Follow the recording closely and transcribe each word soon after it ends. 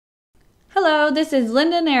Hello, this is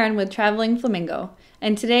Linda and Aaron with Traveling Flamingo,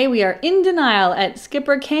 and today we are in denial at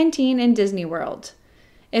Skipper Canteen in Disney World.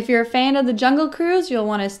 If you're a fan of the Jungle Cruise, you'll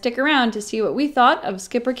want to stick around to see what we thought of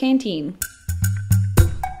Skipper Canteen.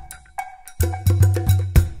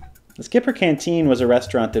 The Skipper Canteen was a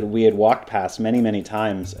restaurant that we had walked past many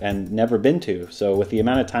times and never been to. So with the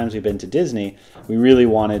amount of times we've been to Disney, we really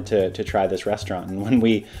wanted to try this restaurant. And when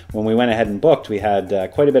we went ahead and booked, we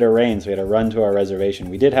had quite a bit of rain, so we had to run to our reservation.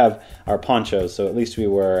 We did have our ponchos, so at least we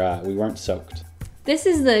weren't soaked. This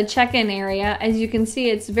is the check-in area. As you can see,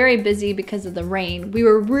 it's very busy because of the rain. We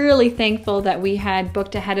were really thankful that we had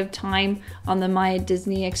booked ahead of time on the My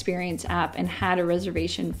Disney Experience app and had a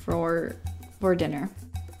reservation for dinner.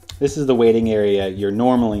 This is the waiting area you're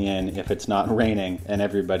normally in if it's not raining and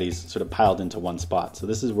everybody's sort of piled into one spot. So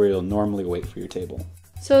this is where you'll normally wait for your table.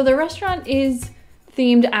 So the restaurant is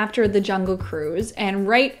themed after the Jungle Cruise, and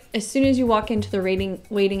right as soon as you walk into the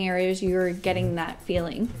waiting areas, you're getting that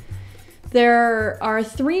feeling. There are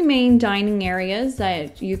three main dining areas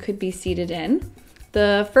that you could be seated in.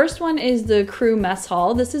 The first one is the crew mess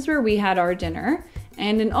hall. This is where we had our dinner.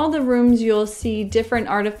 And in all the rooms, you'll see different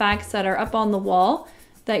artifacts that are up on the wall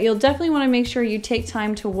that you'll definitely want to make sure you take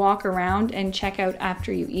time to walk around and check out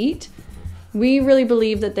after you eat. We really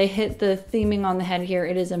believe that they hit the theming on the head here.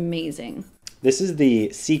 It is amazing. This is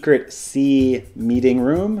the secret sea meeting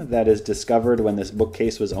room that is discovered when this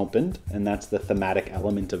bookcase was opened, and that's the thematic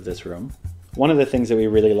element of this room. One of the things that we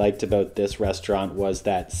really liked about this restaurant was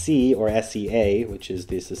that SEA, or SEA, which is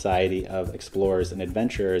the Society of Explorers and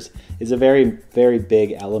Adventurers, is a very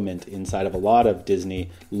big element inside of a lot of Disney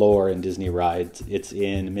lore and Disney rides. It's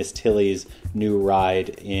in Miss Tilly's new ride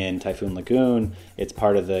in Typhoon Lagoon. It's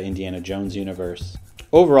part of the Indiana Jones universe.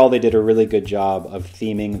 Overall, they did a really good job of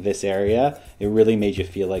theming this area. It really made you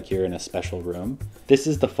feel like you're in a special room. This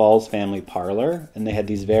is the Falls family parlor, and they had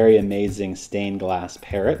these very amazing stained glass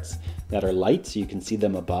parrots that are light, so you can see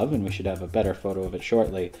them above, and we should have a better photo of it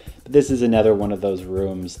shortly. But this is another one of those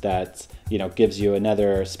rooms that, gives you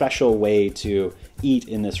another special way to eat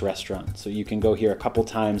in this restaurant. So you can go here a couple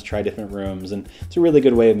times, try different rooms, and it's a really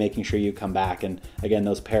good way of making sure you come back. And again,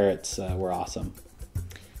 those parrots were awesome.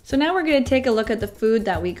 So now we're going to take a look at the food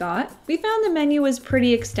that we got. We found the menu was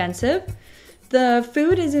pretty extensive. The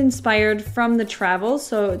food is inspired from the travel,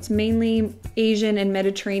 so it's mainly Asian and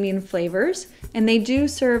Mediterranean flavors, and they do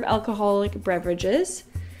serve alcoholic beverages,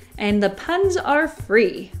 and the puns are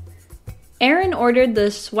free. Aaron ordered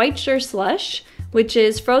the Schweitzer slush, which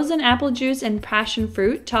is frozen apple juice and passion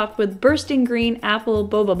fruit topped with bursting green apple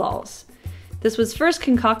boba balls. This was first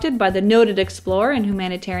concocted by the noted explorer and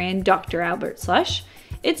humanitarian Dr. Albert Slush.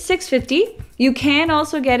 It's $6.50. You can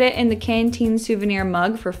also get it in the Canteen souvenir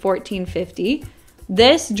mug for $14.50.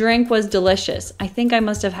 This drink was delicious. I think I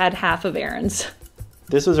must have had half of Aaron's.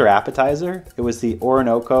 This was our appetizer. It was the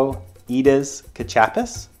Orinoco Ida's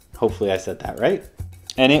Cachapas. Hopefully I said that right.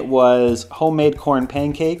 And it was homemade corn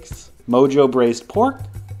pancakes, mojo braised pork,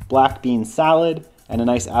 black bean salad, and a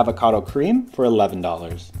nice avocado cream for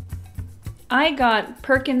 $11. I got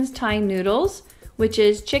Perkins Thai noodles, which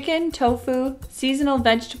is chicken, tofu, seasonal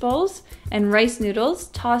vegetables, and rice noodles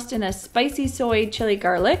tossed in a spicy soy chili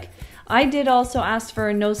garlic. I did also ask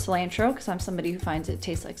for no cilantro because I'm somebody who finds it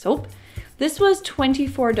tastes like soap. This was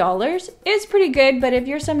 $24. It's pretty good, but if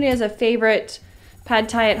you're somebody who has a favorite pad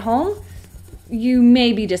thai at home, you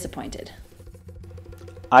may be disappointed.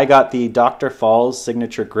 I got the Dr. Falls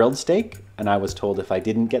signature grilled steak, and I was told if I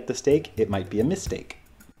didn't get the steak, it might be a mistake.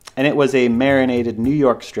 And it was a marinated New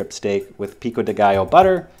York strip steak with pico de gallo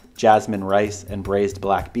butter, jasmine rice, and braised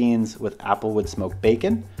black beans with applewood smoked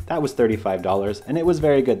bacon. That was $35, and it was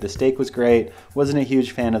very good. The steak was great. Wasn't a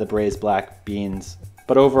huge fan of the braised black beans,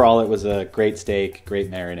 but overall it was a great steak,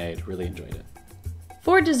 great marinade. Really enjoyed it.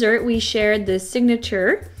 For dessert, we shared the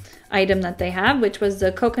signature item that they have, which was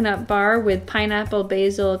the coconut bar with pineapple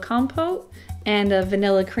basil compote and a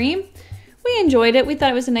vanilla cream. We enjoyed it. We thought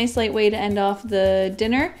it was a nice light way to end off the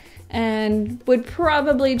dinner and would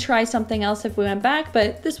probably try something else if we went back,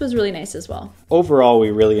 but this was really nice as well. Overall, we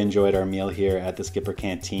really enjoyed our meal here at the Skipper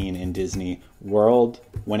Canteen in Disney World.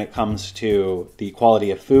 When it comes to the quality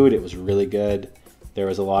of food, it was really good. There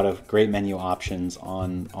was a lot of great menu options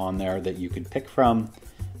on there that you could pick from.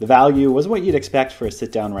 The value was what you'd expect for a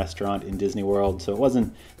sit-down restaurant in Disney World, so it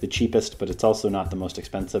wasn't the cheapest, but it's also not the most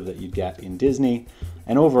expensive that you'd get in Disney.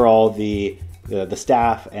 And overall, the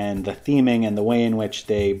staff and the theming and the way in which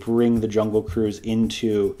they bring the Jungle Cruise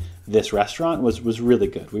into this restaurant was really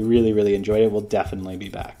good. We really enjoyed it. We'll definitely be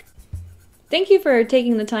back. Thank you for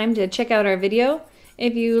taking the time to check out our video.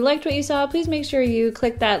 If you liked what you saw, please make sure you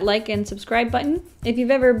click that like and subscribe button. If you've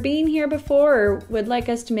ever been here before or would like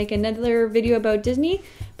us to make another video about Disney,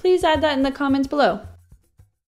 please add that in the comments below.